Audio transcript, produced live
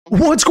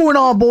What's going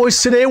on,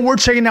 boys? Today we're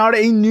checking out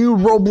a new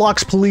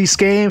Roblox police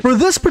game. For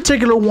this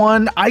particular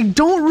one, I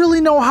don't really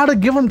know how to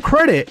give them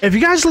credit. If you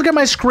guys look at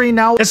my screen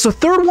now, it's the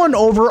third one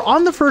over.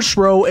 On the first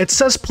row, it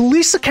says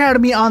Police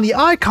Academy on the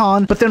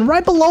icon, but then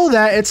right below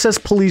that, it says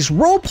Police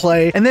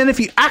Roleplay. And then if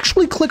you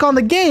actually click on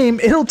the game,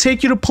 it'll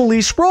take you to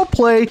Police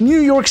Roleplay, New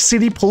York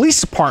City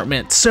Police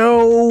Department.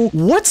 So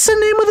what's the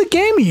name of the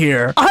game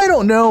here? I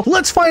don't know.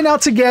 Let's find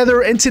out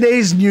together in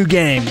today's new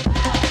game.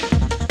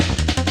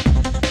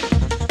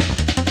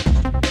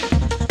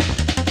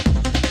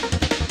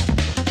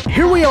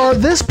 Here we are.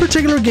 This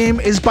particular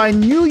game is by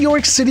New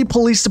York City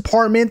Police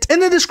Department. In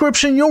the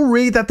description, you'll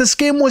read that this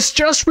game was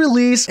just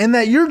released and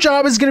that your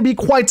job is going to be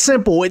quite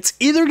simple. It's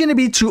either going to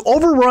be to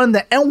overrun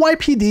the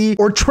NYPD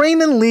or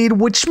train and lead,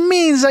 which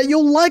means that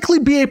you'll likely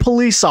be a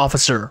police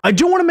officer. I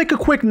do want to make a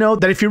quick note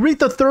that if you read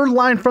the third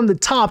line from the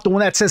top, the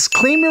one that says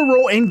claim your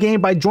role in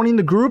game by joining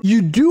the group,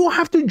 you do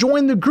have to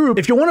join the group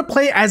if you want to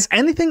play as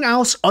anything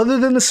else other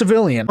than the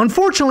civilian.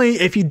 Unfortunately,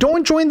 if you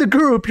don't join the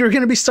group, you're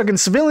going to be stuck in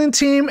civilian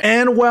team,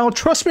 and well,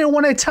 trust me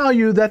when I tell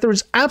you that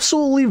there's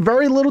absolutely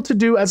very little to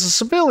do as a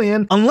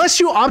civilian unless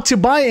you opt to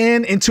buy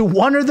into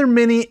one of their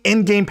many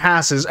in-game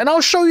passes, and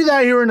I'll show you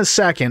that here in a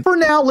second. For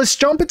now, let's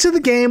jump into the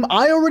game.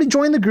 I already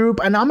joined the group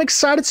and I'm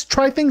excited to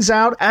try things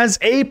out as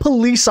a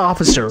police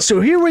officer.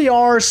 So here we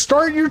are.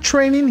 Start your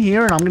training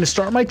here, and I'm going to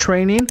start my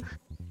training.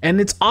 And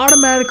it's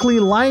automatically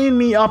lining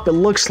me up, it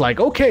looks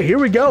like. Okay, here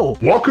we go.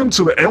 Welcome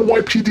to the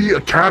NYPD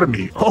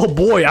Academy. Oh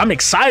boy, I'm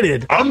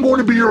excited. I'm going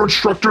to be your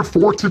instructor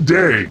for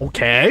today.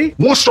 Okay.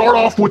 We'll start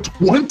off with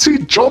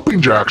 20 jumping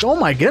jacks. Oh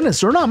my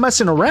goodness, they're not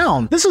messing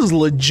around. This is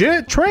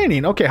legit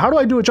training. Okay, how do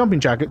I do a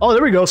jumping jack? Oh,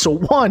 there we go. So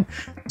 1,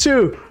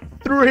 2,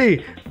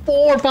 3,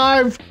 4,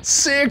 5,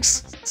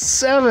 6,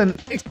 7,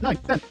 8, 9,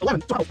 10,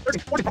 11, 12,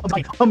 13,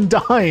 14, I'm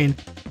dying.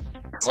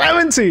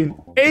 17,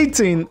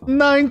 18,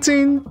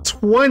 19,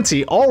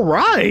 20. All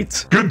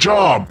right. Good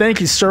job. Thank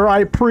you, sir. I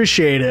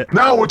appreciate it.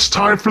 Now it's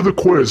time for the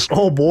quiz.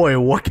 Oh boy,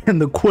 what can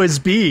the quiz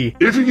be?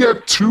 If you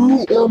get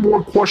 2 or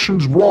more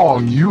questions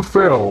wrong, you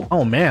fail.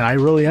 Oh man, I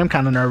really am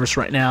kind of nervous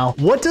right now.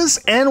 What does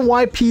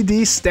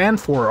NYPD stand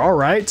for? All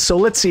right, so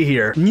let's see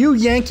here. New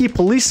Yankee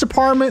Police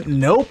Department?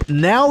 Nope.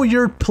 Now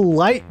You're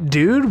Polite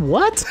Dude?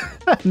 What?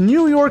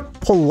 New York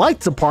Polite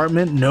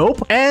Department?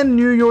 Nope. And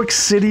New York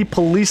City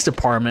Police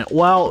Department.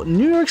 Well,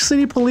 New York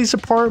City Police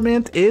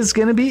Department is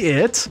gonna be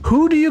it.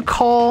 Who do you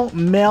call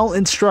male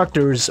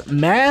instructors?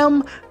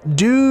 Ma'am,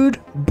 dude,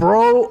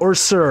 bro, or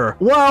sir?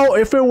 Well,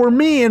 if it were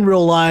me in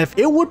real life,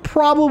 it would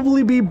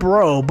probably be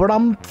bro, but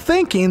I'm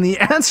thinking the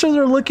answer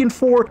they're looking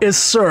for is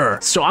sir.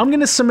 So I'm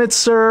gonna submit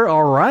sir,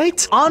 all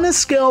right? On a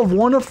scale of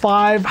 1 to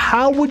 5,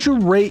 how would you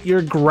rate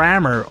your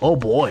grammar? Oh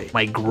boy,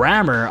 my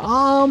grammar.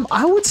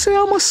 I would say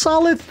I'm a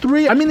solid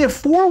 3. I mean, if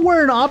 4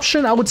 were an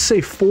option, I would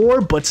say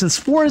 4, but since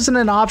 4 isn't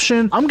an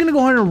option, I'm gonna go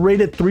ahead and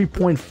rate it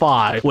 3.5.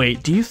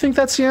 Wait, do you think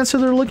that's the answer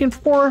they're looking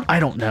for? I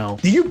don't know.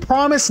 Do you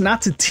promise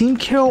not to team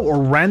kill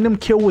or random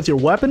kill with your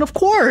weapon? Of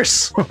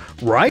course,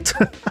 right?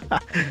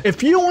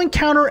 If you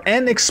encounter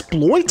an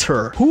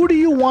exploiter, who do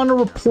you want to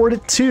report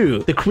it to?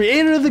 The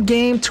creator of the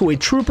game, to a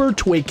trooper,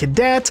 to a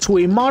cadet, to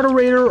a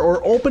moderator,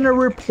 or open a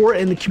report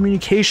in the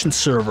communication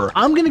server?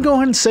 I'm gonna go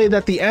ahead and say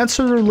that the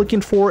answer they're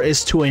looking for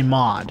is to a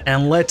mod.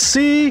 And let's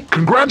see.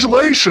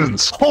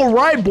 Congratulations! All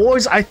right,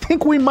 boys, I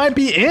think we might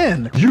be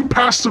in. You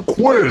passed the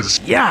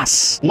quiz.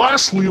 Yes.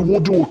 Lastly, we'll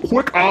do a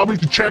quick obby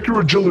to check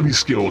your agility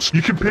skills.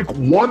 You can pick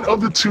one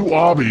of the 2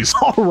 obbies.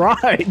 All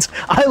right,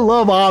 I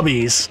love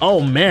obbies. Oh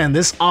man,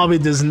 this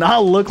obby does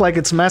not look like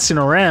it's messing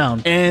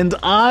around. And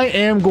I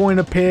am going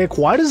to pick,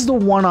 why does the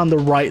one on the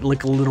right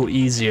look a little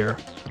easier?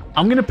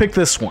 I'm gonna pick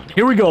this one.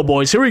 Here we go,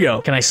 boys. Here we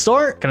go. Can I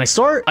start? Can I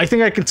start? I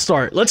think I can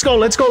start. Let's go,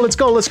 let's go, let's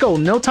go, let's go.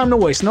 No time to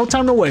waste, no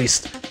time to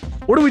waste.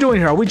 What are we doing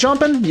here? Are we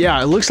jumping?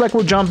 Yeah, it looks like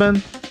we're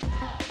jumping.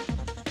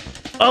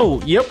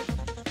 Oh, yep.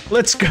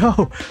 Let's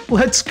go.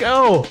 Let's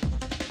go.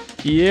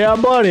 Yeah,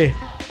 buddy.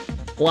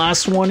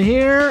 Last one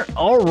here.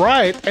 All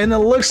right. And it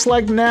looks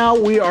like now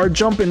we are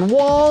jumping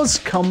walls.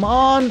 Come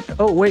on.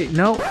 Oh, wait,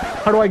 no.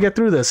 How do I get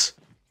through this?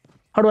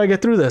 How do I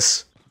get through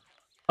this?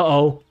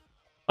 Uh-oh.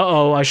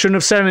 Uh-oh, I shouldn't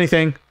have said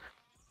anything.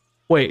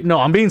 Wait, no,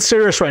 I'm being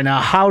serious right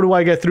now. How do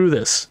I get through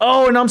this?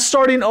 Oh, and I'm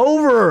starting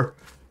over.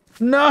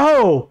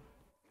 No.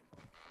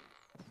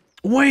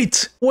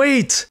 Wait,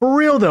 wait. For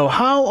real though,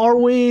 how are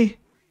we...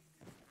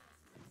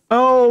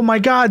 Oh my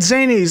god,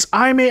 Zanies,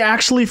 I may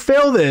actually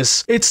fail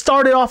this. It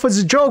started off as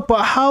a joke,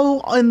 but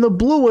how in the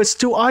bluest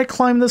do I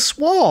climb this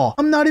wall?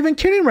 I'm not even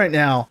kidding right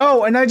now.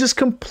 Oh, and I just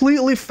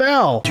completely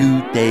fell.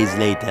 2 days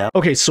later.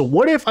 Okay, so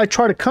what if I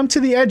try to come to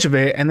the edge of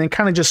it and then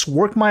kind of just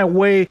work my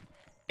way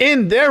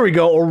in? There we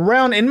go,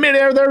 around in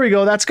midair. There we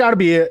go. That's gotta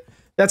be it.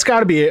 That's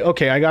gotta be it.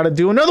 Okay, I gotta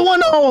do another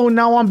one. Oh,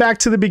 now I'm back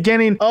to the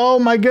beginning. Oh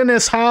my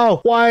goodness,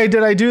 how? Why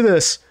did I do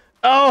this?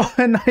 Oh,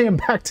 and I am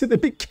back to the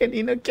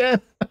beginning again.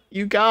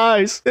 You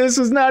guys, this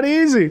is not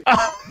easy.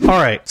 Oh. All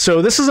right,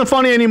 so this isn't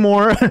funny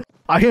anymore.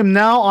 I am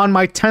now on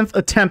my 10th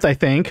attempt, I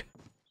think.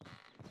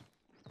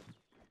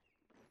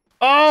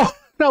 Oh,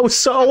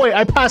 Oh wait,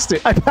 I passed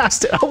it. I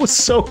passed it. I was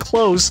so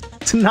close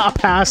to not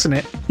passing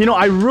it. You know,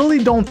 I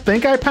really don't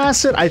think I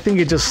passed it. I think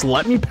it just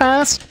let me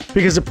pass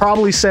because it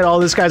probably said, oh,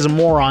 this guy's a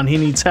moron. He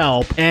needs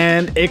help.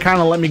 And it kind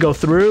of let me go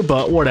through,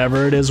 but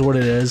whatever. It is what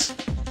it is.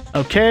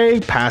 Okay,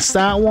 past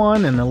that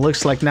one, and it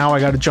looks like now I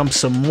gotta jump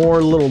some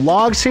more little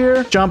logs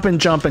here. Jumping,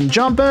 jumping,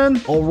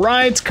 jumping. All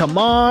right, come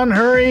on,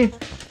 hurry.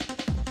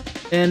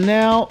 And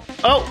now,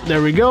 oh,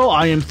 there we go.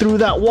 I am through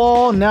that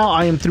wall. Now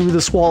I am through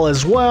this wall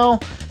as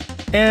well.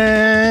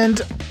 And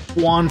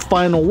one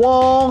final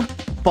wall,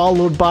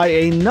 followed by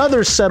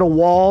another set of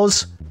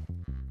walls.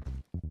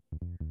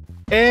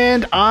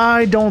 And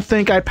I don't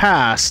think I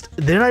passed.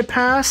 Did I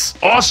pass?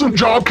 Awesome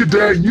job,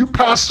 Cadet. You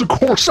passed the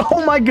course.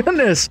 Oh my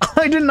goodness.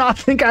 I did not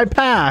think I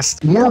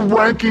passed. We're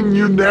ranking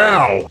you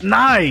now.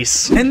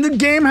 Nice. And the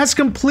game has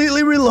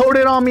completely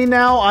reloaded on me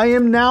now. I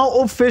am now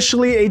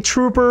officially a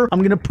trooper. I'm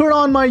going to put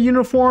on my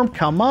uniform.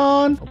 Come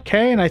on.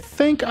 Okay, and I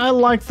think I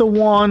like the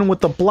one with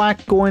the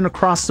black going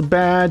across the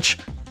badge.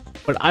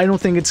 But I don't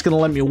think it's going to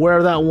let me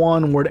wear that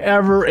one.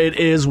 Whatever, it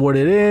is what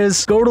it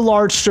is. Go to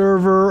large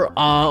server.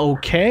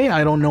 Okay,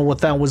 I don't know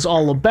what that was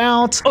all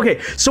about. Okay,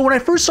 so when I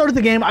first started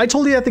the game, I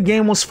told you that the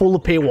game was full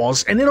of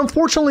paywalls, and it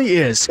unfortunately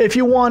is. If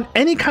you want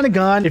any kind of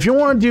gun, if you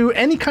want to do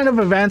any kind of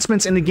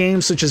advancements in the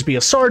game, such as be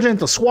a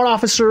sergeant, a SWAT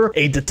officer,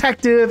 a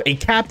detective, a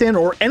captain,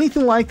 or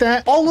anything like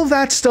that, all of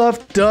that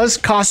stuff does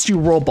cost you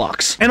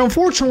Robux. And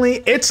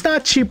unfortunately, it's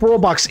not cheap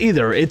Robux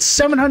either. It's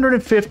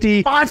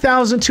 750,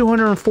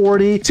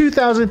 5,240,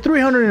 2,350,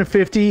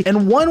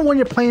 and one when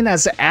you're playing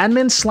as the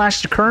admin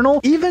 / the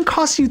colonel even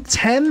costs you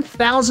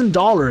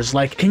 $10,000.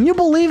 Like, can you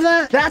believe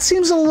that? That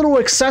seems a little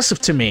excessive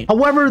to me.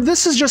 However,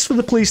 this is just for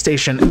the police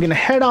station. I'm gonna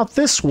head out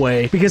this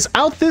way because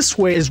out this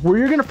way is where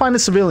you're gonna find the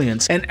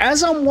civilians. And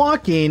as I'm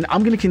walking,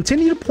 I'm gonna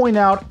continue to point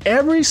out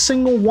every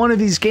single one of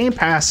these game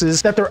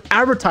passes that they're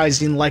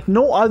advertising like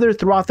no other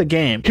throughout the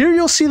game. Here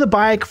you'll see the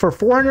bike for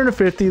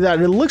 450 that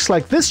it looks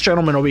like this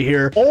gentleman over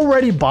here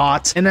already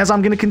bought. And as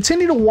I'm gonna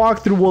continue to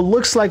walk through what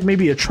looks like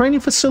maybe a training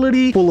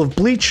facility full of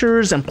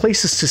bleachers and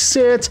places to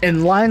sit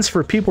and lines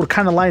for people to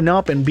kind of line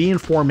up and be in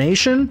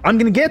formation, I'm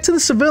gonna get to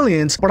the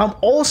civilians, but I'm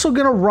also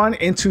gonna run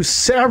into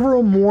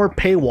several more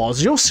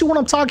paywalls. You'll see what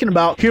I'm talking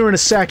about here in a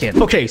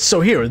second. Okay,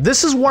 so here,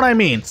 this is what I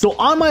mean. So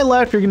on my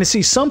left, you're gonna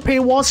see some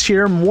paywalls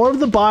here, more of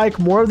the bike,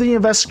 more of the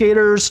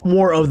investigators,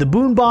 more of the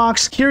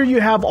boombox. Here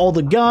you have all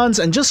the guns,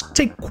 and just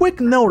take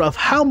quick note of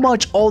how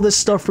much all this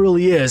stuff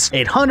really is.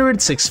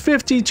 800,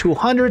 650,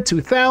 200,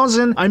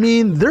 2000. I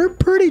mean, they're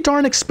pretty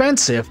darn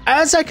expensive.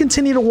 As I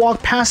continue to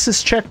walk past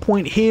this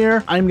checkpoint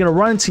here, I'm gonna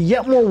run into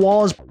yet more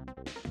walls.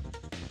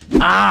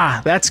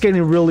 That's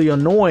getting really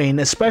annoying,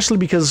 especially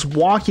because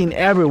walking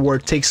everywhere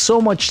takes so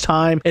much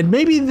time, and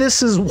maybe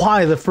this is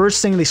why the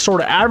first thing they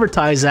sort of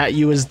advertise at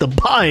you is the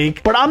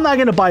bike, but I'm not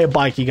gonna buy a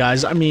bike, you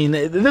guys. I mean,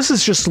 this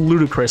is just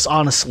ludicrous,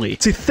 honestly.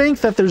 To think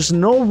that there's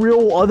no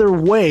real other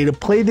way to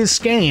play this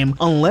game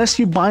unless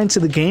you buy into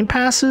the game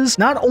passes,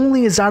 not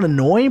only is that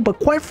annoying, but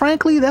quite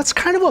frankly, that's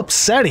kind of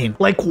upsetting.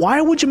 Like,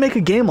 why would you make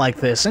a game like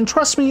this? And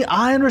trust me,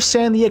 I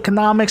understand the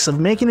economics of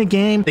making a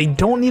game. They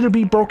don't need to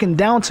be broken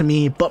down to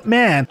me, but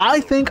man, I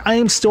think I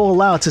am still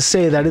allowed to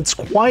say that it's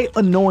quite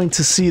annoying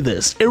to see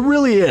this. It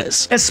really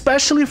is.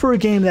 Especially for a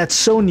game that's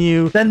so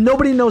new, that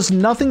nobody knows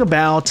nothing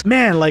about.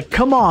 Man, like,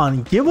 come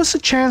on, give us a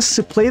chance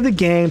to play the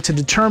game to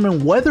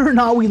determine whether or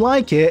not we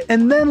like it,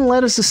 and then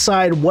let us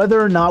decide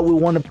whether or not we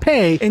want to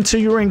pay into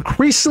your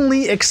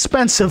increasingly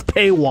expensive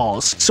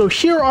paywalls. So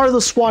here are the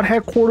SWAT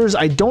headquarters.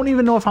 I don't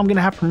even know if I'm going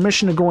to have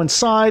permission to go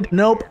inside.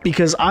 Nope,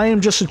 because I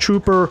am just a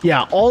trooper.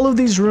 Yeah, all of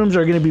these rooms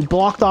are going to be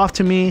blocked off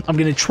to me. I'm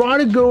going to try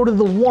to go to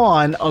the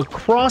one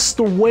across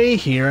the way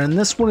here, and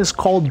this one is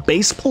called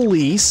Base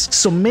Police,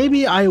 so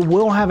maybe I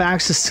will have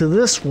access to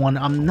this one.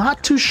 I'm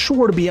not too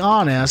sure, to be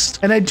honest,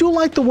 and I do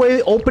like the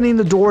way opening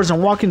the doors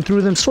and walking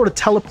through them sort of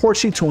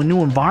teleports you to a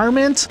new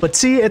environment, but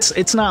see,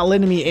 it's not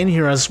letting me in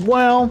here as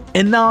well,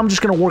 and now I'm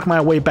just gonna work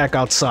my way back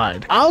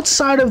outside.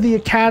 Outside of the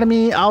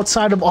academy,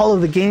 outside of all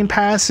of the game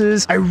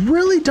passes, I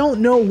really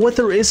don't know what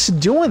there is to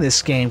do in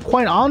this game,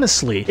 quite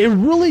honestly. It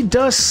really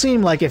does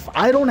seem like if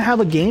I don't have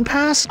a game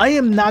pass, I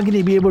am not going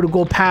to be able to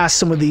go past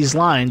some of these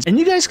lines, and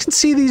you guys can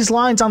see these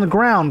lines on the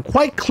ground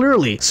quite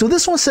clearly. So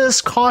this one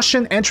says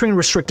caution, entering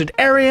restricted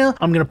area.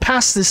 I'm gonna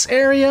pass this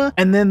area,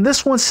 and then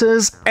this one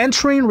says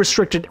entering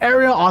restricted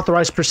area,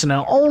 authorized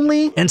personnel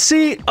only. And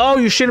see, oh,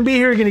 you shouldn't be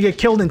here, you're gonna get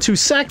killed in 2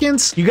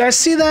 seconds. You guys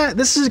see that?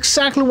 This is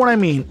exactly what I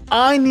mean.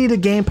 I need a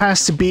game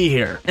pass to be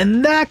here,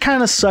 and that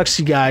kind of sucks,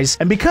 you guys.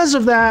 And because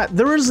of that,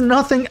 there is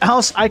nothing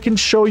else I can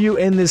show you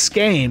in this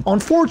game.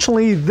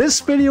 Unfortunately,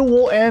 this video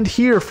will end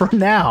here for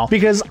now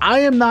because I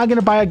am not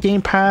gonna buy a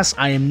game pass.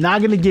 I am not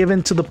going to give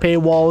in to the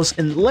paywalls.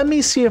 And let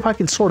me see if I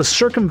can sort of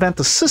circumvent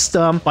the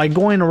system by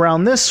going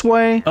around this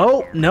way.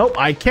 Oh, nope,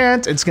 I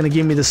can't. It's going to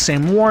give me the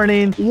same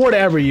warning.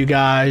 Whatever, you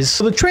guys.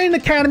 So the training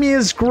academy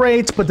is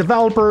great, but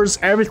developers,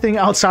 everything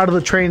outside of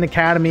the training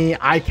academy,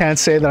 I can't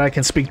say that I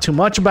can speak too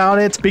much about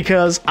it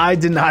because I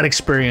did not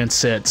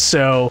experience it.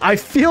 So I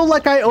feel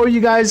like I owe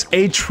you guys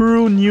a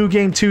true New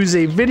Game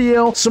Tuesday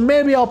video. So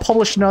maybe I'll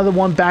publish another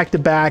one back to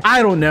back.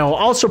 I don't know.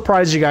 I'll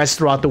surprise you guys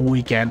throughout the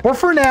weekend. But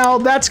for now,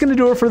 that's going to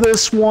do it for this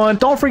one.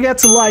 Don't forget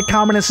to like,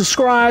 comment, and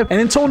subscribe. And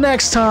until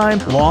next time,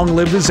 long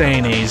live the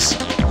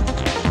Zanies.